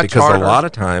 It's much harder. Because a lot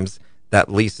of times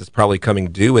that lease is probably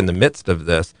coming due in the midst of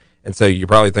this. And so you're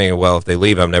probably thinking, well, if they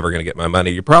leave, I'm never going to get my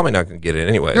money. You're probably not going to get it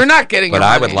anyway. You're not getting your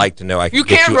money. But I would like to know I can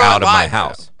get you out of my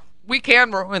house. Though. We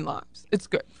can ruin lives. It's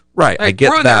good. Right. I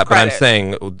get that. But I'm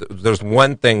saying there's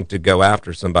one thing to go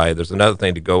after somebody. There's another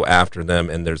thing to go after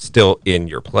them, and they're still in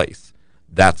your place.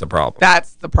 That's a problem.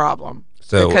 That's the problem.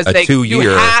 So because a 2-year. You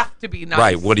have to be nice.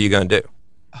 Right. What are you going to do?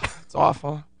 Oh, it's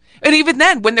awful. And even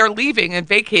then, when they're leaving and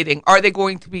vacating, are they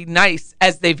going to be nice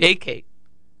as they vacate?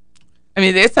 I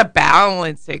mean, it's a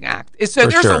balancing act. So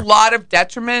there's a lot of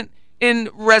detriment in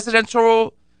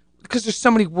residential because there's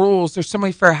so many rules. There's so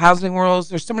many fair housing rules.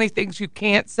 There's so many things you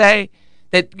can't say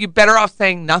that you're better off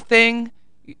saying nothing.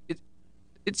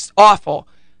 It's awful.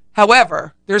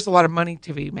 However, there's a lot of money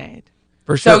to be made.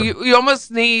 For sure. So you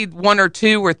almost need 1 or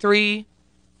 2 or 3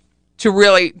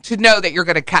 to know that you're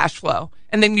going to cash flow.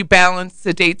 And then you balance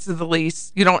the dates of the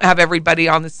lease. You don't have everybody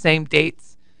on the same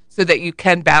dates so that you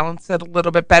can balance it a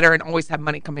little bit better and always have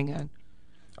money coming in.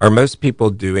 Are most people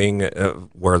doing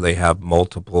where they have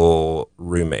multiple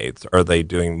roommates? Are they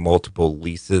doing multiple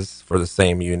leases for the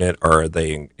same unit, or are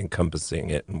they encompassing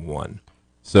it in one?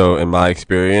 So in my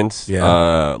experience,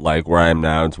 like where I am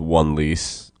now, it's one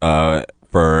lease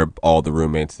for all the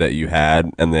roommates that you had.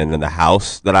 And then in the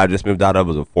house that I just moved out of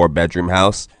was a 4-bedroom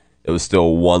house. It was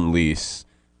still one lease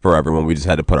for everyone. We just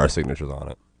had to put our signatures on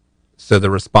it. So the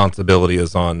responsibility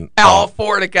is on all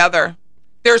 4 together.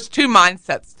 There's 2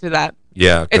 mindsets to that.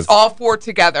 Yeah. It's all 4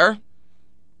 together.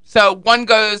 So one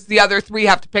goes, the other 3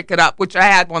 have to pick it up, which I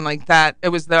had one like that. It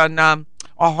was on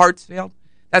Hartsfield.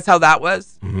 That's how that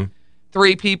was. Mm-hmm.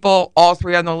 3 people, all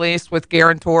 3 on the lease with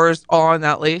guarantors, all on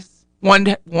that lease. One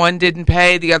didn't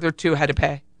pay, the other 2 had to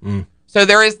pay. Mm. So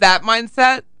there is that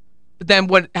mindset. But then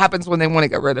what happens when they want to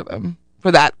get rid of him?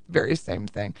 For that very same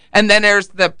thing. And then there's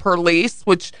the per lease,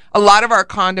 which a lot of our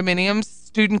condominiums,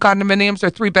 student condominiums,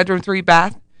 are 3-bedroom,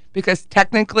 3-bath. Because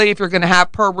technically, if you're going to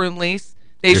have per room lease,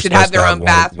 they should have their own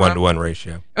bathroom. 1-to-1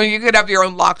 ratio. I mean, you could have your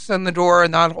own locks on the door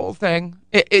and that whole thing.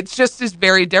 It's just is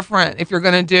very different. If you're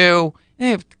going to do,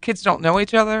 if kids don't know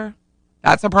each other,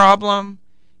 that's a problem.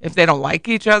 If they don't like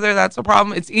each other, that's a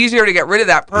problem. It's easier to get rid of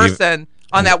that person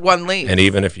on that one lease. And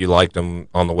even if you liked them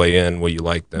on the way in, will you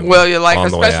like them?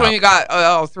 Especially when you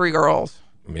got 3 girls.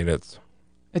 I mean,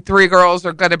 the 3 girls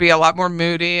are going to be a lot more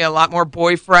moody, a lot more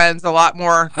boyfriends, a lot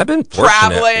more I've been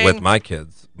fortunate with my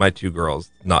kids, my 2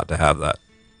 girls, not to have that.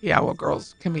 Yeah, well,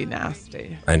 girls can be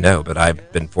nasty. I know, but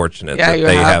I've been fortunate that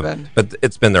they have. But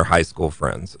it's been their high school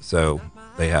friends, so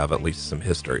they have at least some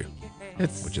history,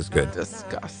 which is good.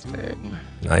 Disgusting.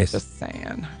 Nice. Just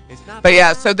saying. But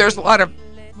yeah, so there's a lot of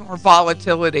more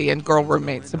volatility in girl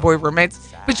roommates and boy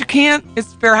roommates. But you can't,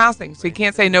 it's fair housing, so you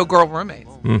can't say no girl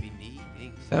roommates.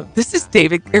 So this is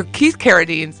Keith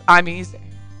Carradine's I'm Easy.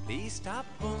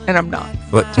 And I'm not.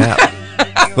 Foot tap.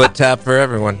 Foot tap for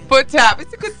everyone. Foot tap.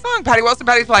 It's a good song. Patty Wilson,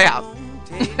 Patty's Playhouse.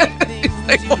 You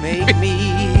make me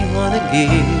wanna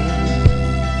give.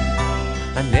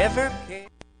 I never can.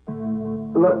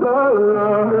 La la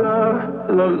la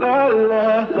la la la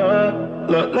la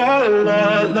la la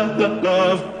la la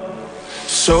la.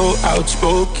 So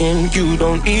outspoken, you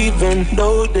don't even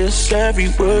notice every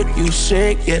word you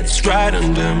say gets right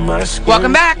under my skin.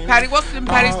 Welcome back, Patty Wilson,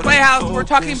 Patty's Playhouse. We're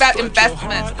talking about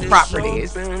investment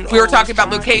properties. We were talking about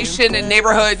location and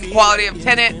neighborhood and quality of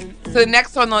tenant. So the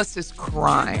next on the list is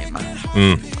crime.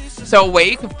 So a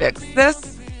way you can fix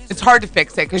this, it's hard to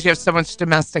fix it because you have so much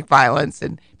domestic violence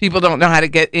and people don't know how to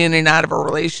get in and out of a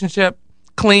relationship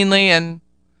cleanly and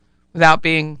without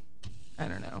being, I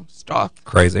don't know, stalked.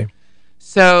 Crazy.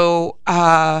 So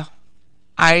I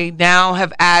now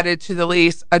have added to the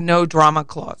lease a no drama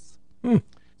clause.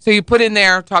 So you put in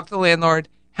there, talk to the landlord,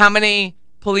 how many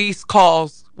police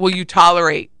calls will you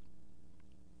tolerate?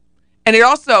 And it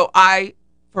also,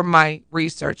 from my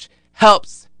research,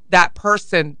 helps that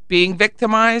person being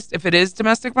victimized if it is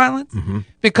domestic violence.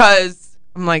 Because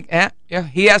I'm like, yeah,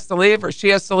 he has to leave or she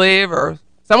has to leave or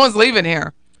someone's leaving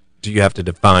here. Do you have to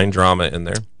define drama in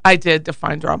there? I did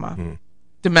define drama.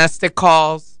 Domestic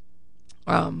calls,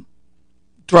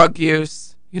 drug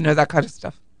use, that kind of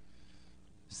stuff.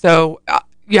 So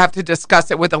you have to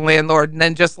discuss it with the landlord and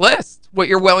then just list what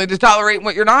you're willing to tolerate and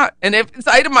what you're not. And if it's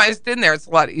itemized in there, it's a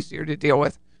lot easier to deal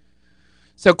with.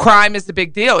 So crime is a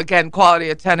big deal. Again, quality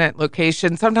of tenant,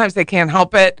 location. Sometimes they can't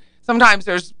help it. Sometimes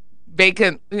there's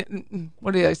vacant,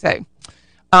 what did I say?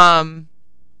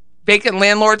 Vacant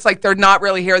landlords, like they're not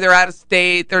really here. They're out of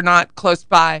state. They're not close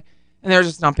by. And they're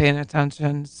just not paying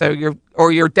attention. So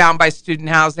you're down by student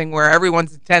housing where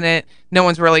everyone's a tenant, no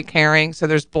one's really caring. So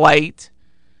there's blight,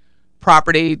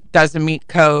 property doesn't meet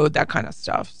code, that kind of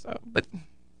stuff. So, but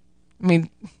I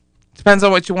mean, depends on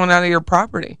what you want out of your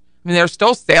property. I mean, there's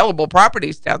still saleable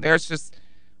properties down there. It's just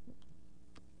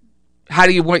how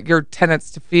do you want your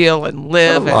tenants to feel and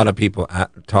live? A lot of people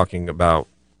talking about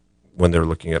when they're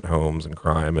looking at homes and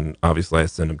crime, and obviously I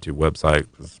send them to website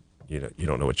because you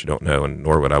don't know what you don't know, and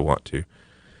nor would I want to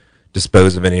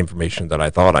dispose of any information that I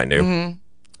thought I knew.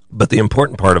 But the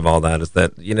important part of all that is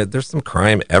that, there's some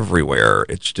crime everywhere.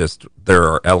 It's just there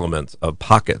are elements of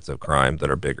pockets of crime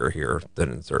that are bigger here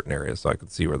than in certain areas, so I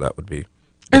could see where that would become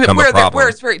a problem. Where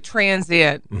it's very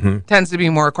transient tends to be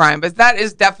more crime. But that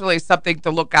is definitely something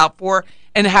to look out for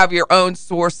and have your own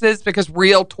sources because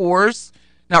realtors,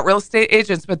 not real estate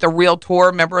agents, but the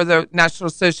realtor, member of the National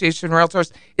Association of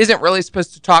Realtors, isn't really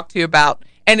supposed to talk to you about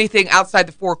anything outside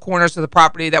the four corners of the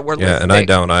property that we're listing. Yeah, and I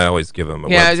don't. I always give them a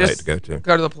website to go to.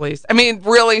 Go to the police. I mean,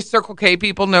 really, Circle K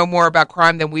people know more about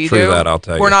crime than we do. True that, I'll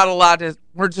tell you.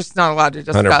 We're just not allowed to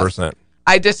discuss. 100%.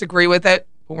 I disagree with it,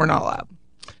 but we're not allowed.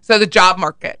 So the job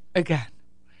market, again,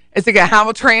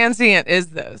 how transient is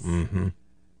this?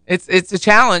 It's a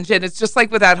challenge, and it's just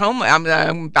like with that homeless.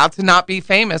 I'm about to not be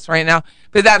famous right now,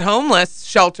 but that homeless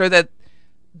shelter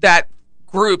that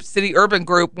group, City Urban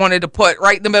Group, wanted to put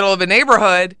right in the middle of a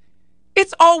neighborhood.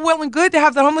 It's all well and good to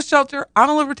have the homeless shelter on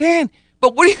a libertarian,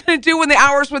 but what are you going to do in the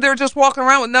hours where they're just walking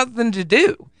around with nothing to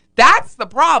do? That's the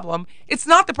problem. It's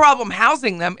not the problem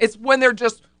housing them. It's when they're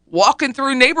just walking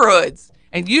through neighborhoods,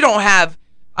 and you don't have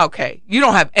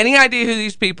any idea who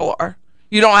these people are.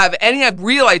 You don't have any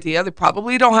real idea. They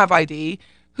probably don't have ID.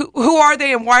 Who are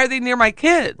they and why are they near my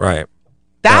kids? Right.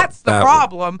 That's the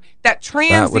problem. That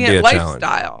transient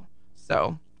lifestyle.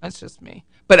 So that's just me.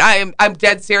 But I'm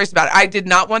dead serious about it. I did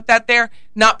not want that there.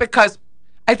 Not because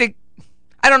I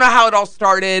don't know how it all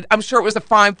started. I'm sure it was a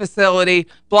fine facility.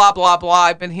 Blah, blah, blah.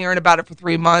 I've been hearing about it for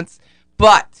 3 months.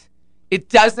 But it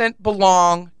doesn't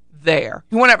belong there.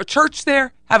 You want to have a church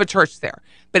there? Have a church there.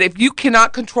 But if you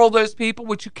cannot control those people,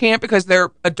 which you can't because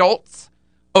they're adults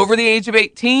over the age of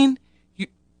 18,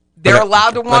 they're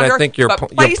allowed to wander. But I think your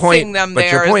point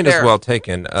is well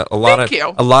taken. A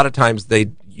lot of times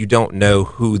you don't know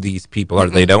who these people are.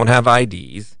 They don't have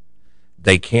IDs.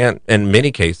 They can't. In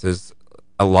many cases,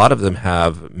 a lot of them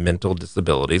have mental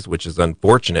disabilities, which is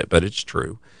unfortunate, but it's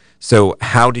true. So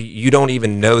how do you don't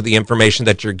even know the information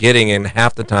that you're getting, and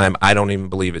half the time I don't even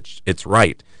believe it's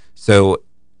right. So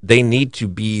they need to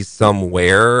be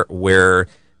somewhere where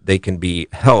they can be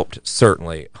helped,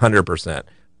 certainly, 100%.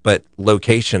 But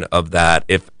location of that,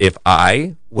 if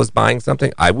I was buying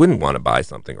something, I wouldn't want to buy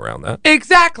something around that.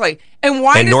 Exactly. And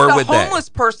why does the homeless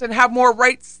person have more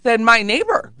rights than my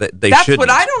neighbor? That's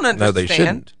what I don't understand. No, they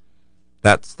shouldn't.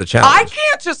 That's the challenge. I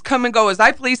can't just come and go as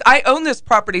I please. I own this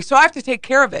property, so I have to take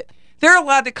care of it. They're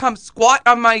allowed to come squat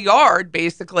on my yard,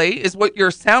 basically, is what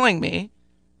you're telling me.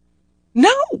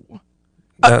 No.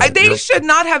 They should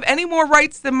not have any more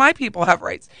rights than my people have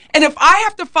rights. And if I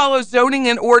have to follow zoning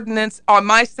and ordinance on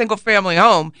my single-family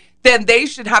home, then they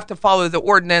should have to follow the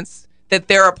ordinance that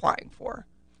they're applying for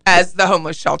as the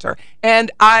homeless shelter. And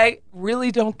I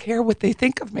really don't care what they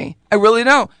think of me. I really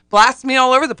don't. Blast me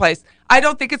all over the place. I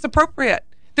don't think it's appropriate.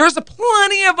 There's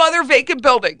plenty of other vacant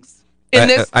buildings in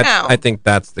this town. I think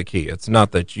that's the key. It's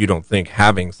not that you don't think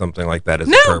having something like that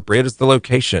is appropriate. It's the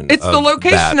location. It's the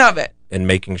location of it. And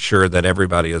making sure that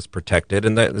everybody is protected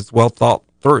and that it's well thought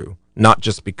through, not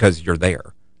just because you're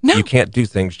there. No. You can't do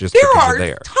things just because you're there.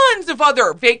 There are tons of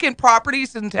other vacant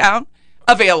properties in town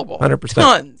available. 100%.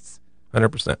 Tons.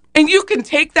 100%. And you can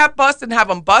take that bus and have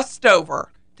them bussed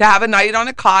over to have a night on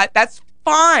a cot. That's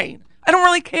fine. I don't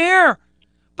really care.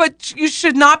 But you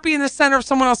should not be in the center of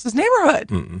someone else's neighborhood.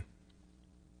 Mm-mm.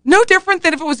 No different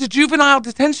than if it was a juvenile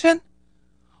detention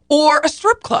or a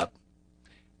strip club.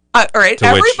 All right,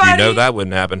 to which you know that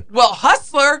wouldn't happen. Well,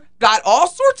 Hustler got all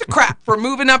sorts of crap for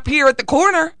moving up here at the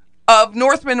corner of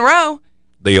North Monroe.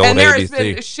 The old and there has ABC.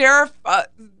 been, the sheriff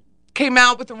came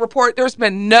out with a report. There's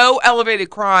been no elevated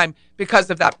crime because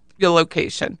of that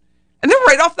location. And they're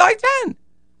right off the I-10.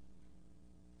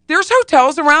 There's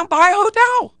hotels around by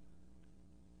hotel.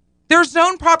 They're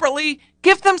zoned properly.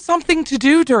 Give them something to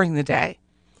do during the day.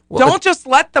 Well, don't just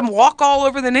let them walk all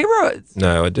over the neighborhoods.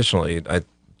 No, additionally, I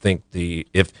think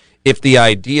if the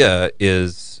idea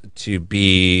is to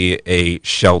be a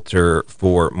shelter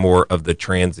for more of the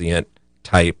transient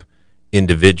type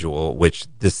individual, which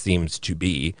this seems to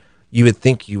be, you would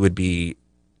think you would be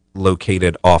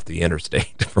located off the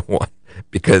interstate for one,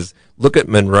 because look at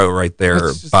Monroe right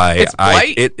there.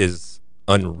 It is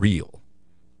unreal.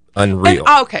 And,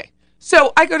 okay.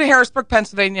 So I go to Harrisburg,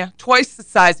 Pennsylvania, twice the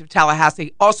size of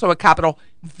Tallahassee, also a capital,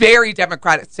 very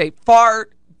Democratic state, far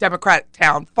Democratic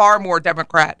town, far more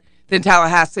Democrat than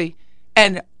Tallahassee,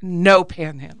 and no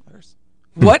panhandlers.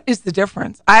 What is the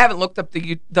difference? I haven't looked up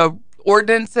the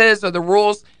ordinances or the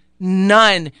rules.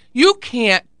 None. You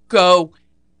can't go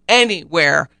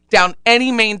anywhere down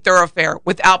any main thoroughfare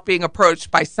without being approached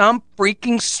by some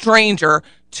freaking stranger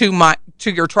to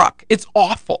your truck. It's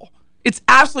awful. It's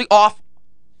absolutely awful.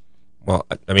 Well,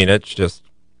 I mean, it's just,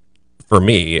 for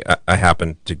me, I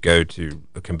happened to go to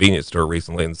a convenience store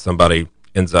recently and somebody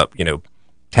ends up,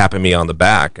 tapping me on the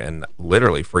back and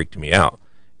literally freaked me out.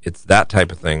 It's that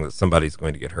type of thing that somebody's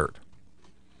going to get hurt.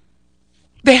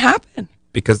 They happen.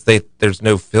 Because there's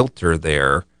no filter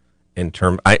there in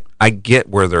term. I get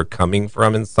where they're coming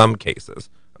from in some cases.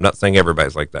 I'm not saying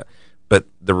everybody's like that. But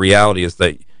the reality is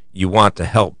that you want to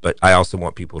help, but I also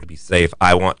want people to be safe.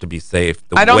 I want to be safe.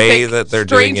 I don't think that they're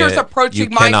strangers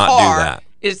approaching my car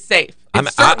is safe. I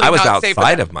was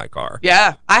outside of my car.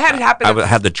 Yeah, I had it happen. I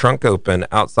had the trunk open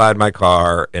outside my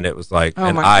car, and it was like,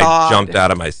 I jumped out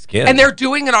of my skin. And they're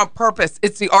doing it on purpose.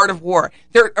 It's the art of war.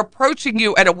 They're approaching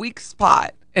you at a weak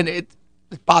spot, and it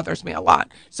bothers me a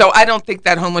lot. So I don't think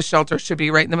that homeless shelter should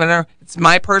be right in the middle. It's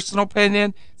my personal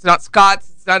opinion. It's not Scott's.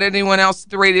 It's not anyone else at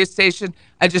the radio station.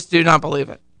 I just do not believe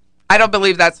it. I don't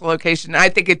believe that's the location. I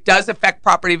think it does affect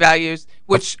property values,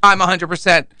 which I'm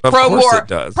 100% pro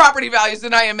more property values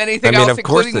than I am anything else,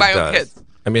 including my own kids.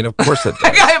 I mean, of course it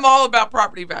does. I am all about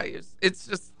property values. It's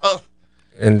just, ugh.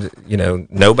 And,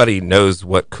 nobody knows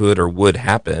what could or would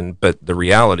happen, but the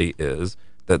reality is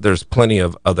that there's plenty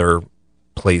of other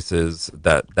places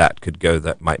that could go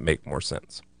that might make more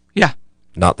sense. Yeah.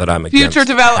 Not that I'm against future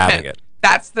development. having it.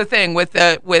 That's the thing with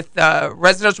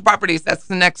residential properties. That's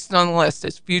the next on the list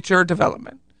is future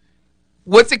development.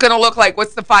 What's it going to look like?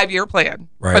 What's the 5-year plan?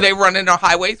 Right. Are they running a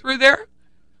highway through there?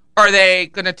 Are they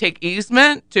going to take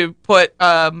easement to put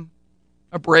a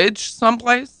bridge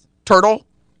someplace? Turtle?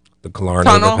 The Killearn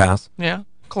Overpass? Yeah,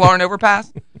 Killearn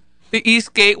Overpass. The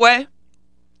East Gateway?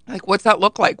 Like, what's that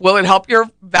look like? Will it help your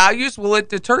values? Will it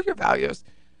deter your values?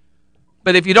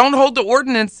 But if you don't hold the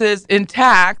ordinances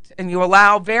intact and you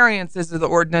allow variances of the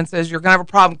ordinances, you're going to have a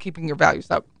problem keeping your values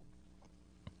up.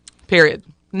 Period.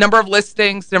 Number of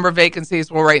listings, number of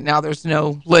vacancies. Well, right now there's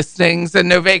no listings and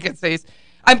no vacancies.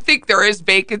 I think there is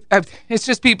vacant. It's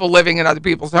just people living in other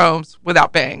people's homes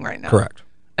without paying right now. Correct.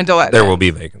 Until that there will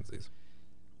be vacancies.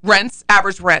 Rents,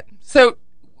 average rent. So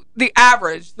the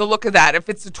average, the look of that, if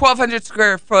it's a 1,200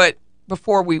 square foot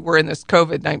before we were in this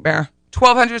COVID nightmare,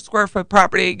 1,200 square foot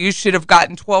property, you should have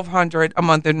gotten $1,200 a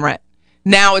month in rent.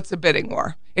 Now it's a bidding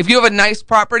war. If you have a nice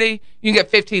property, you can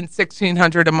get $1,500,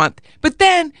 $1,600 a month. But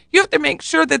then you have to make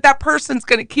sure that that person's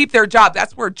going to keep their job.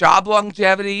 That's where job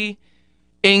longevity,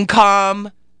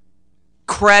 income,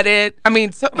 credit. I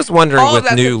mean, so I was wondering all of with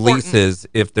that's new important. leases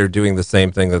if they're doing the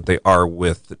same thing that they are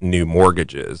with new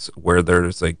mortgages, where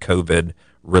there's a COVID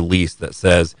release that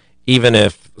says even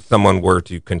if someone were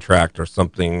to contract or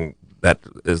something that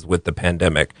is with the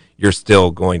pandemic, you're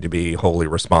still going to be wholly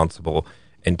responsible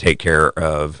and take care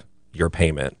of your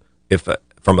payment if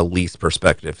from a lease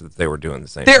perspective that they were doing the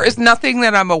same There thing. is nothing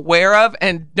that I'm aware of,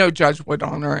 and no judge would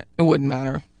honor it. It wouldn't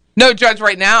matter. No judge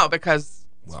right now because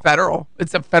it's federal.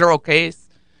 It's a federal case.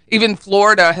 Even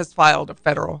Florida has filed a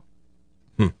federal.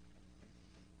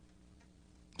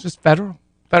 Just federal.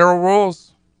 Federal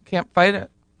rules. Can't fight it.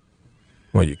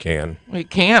 Well, you can. Well, you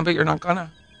can, but you're not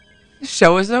gonna. The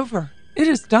show is over. It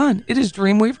is done. It is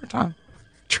Dreamweaver time.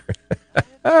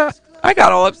 I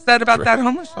got all upset about that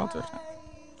homeless shelter.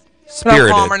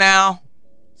 Spirited. I'm calmer now.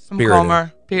 I'm Spirited.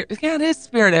 calmer. Yeah, it is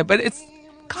spirited, but it's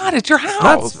your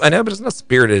house. I know, but it's not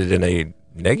spirited in a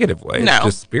negative way. No. It's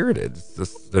just spirited. It's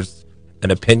just, there's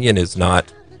an opinion is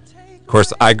not. Of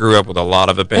course, I grew up with a lot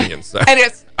of opinions, so And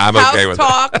it's I'm house okay with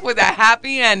talk it with a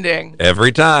happy ending.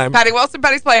 every time. Patty Wilson,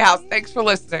 Patty's Playhouse. Thanks for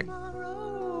listening.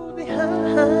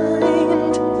 behind.